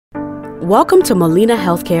Welcome to Molina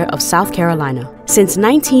Healthcare of South Carolina. Since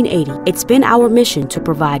 1980, it's been our mission to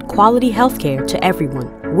provide quality healthcare to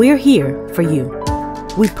everyone. We're here for you.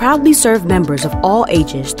 We proudly serve members of all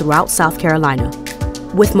ages throughout South Carolina.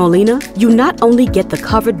 With Molina, you not only get the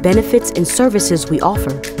covered benefits and services we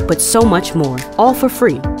offer, but so much more, all for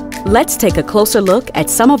free. Let's take a closer look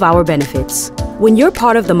at some of our benefits. When you're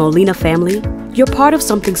part of the Molina family, you're part of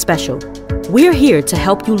something special. We're here to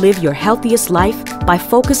help you live your healthiest life by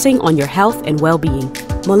focusing on your health and well-being.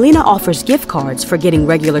 Molina offers gift cards for getting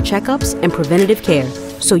regular checkups and preventative care,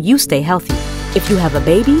 so you stay healthy. If you have a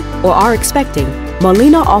baby or are expecting,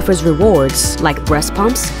 Molina offers rewards like breast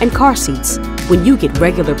pumps and car seats when you get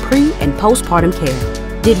regular pre- and postpartum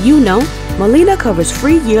care. Did you know Molina covers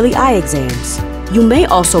free yearly eye exams? You may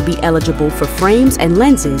also be eligible for frames and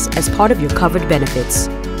lenses as part of your covered benefits.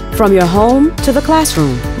 From your home to the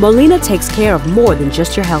classroom, Molina takes care of more than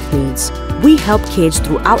just your health needs. We help kids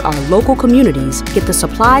throughout our local communities get the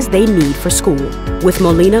supplies they need for school. With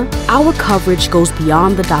Molina, our coverage goes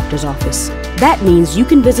beyond the doctor's office. That means you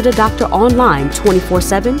can visit a doctor online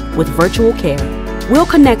 24/7 with virtual care. We'll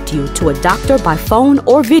connect you to a doctor by phone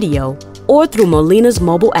or video or through Molina's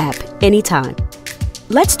mobile app anytime.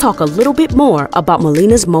 Let's talk a little bit more about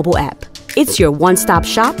Molina's mobile app. It's your one-stop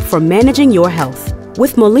shop for managing your health.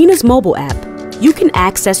 With Molina's mobile app, you can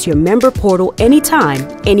access your member portal anytime,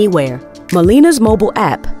 anywhere. Molina's mobile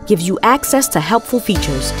app gives you access to helpful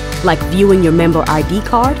features like viewing your member ID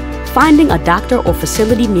card, finding a doctor or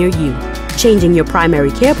facility near you, changing your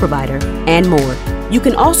primary care provider, and more. You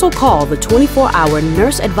can also call the 24-hour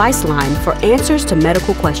nurse advice line for answers to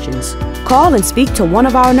medical questions. Call and speak to one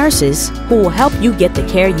of our nurses who will help you get the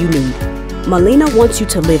care you need. Molina wants you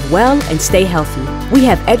to live well and stay healthy. We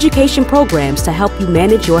have education programs to help you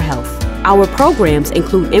manage your health. Our programs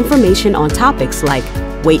include information on topics like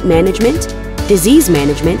weight management, disease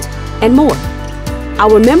management, and more.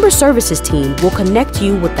 Our member services team will connect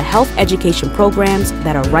you with the health education programs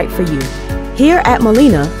that are right for you. Here at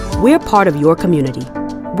Molina, we're part of your community.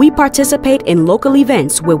 We participate in local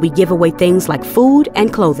events where we give away things like food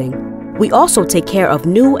and clothing. We also take care of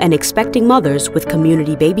new and expecting mothers with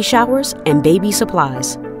community baby showers and baby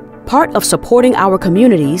supplies. Part of supporting our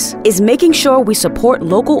communities is making sure we support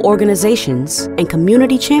local organizations and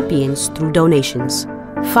community champions through donations.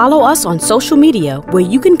 Follow us on social media where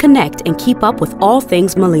you can connect and keep up with all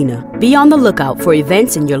things Molina. Be on the lookout for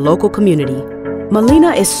events in your local community.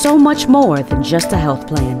 Molina is so much more than just a health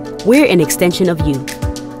plan. We're an extension of you.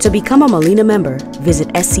 To become a Molina member,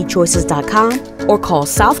 visit scchoices.com or call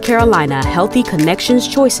South Carolina Healthy Connections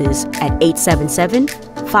Choices at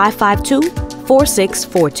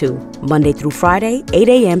 877-552-4642, Monday through Friday, 8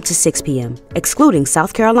 a.m. to 6 p.m., excluding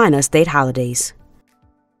South Carolina state holidays.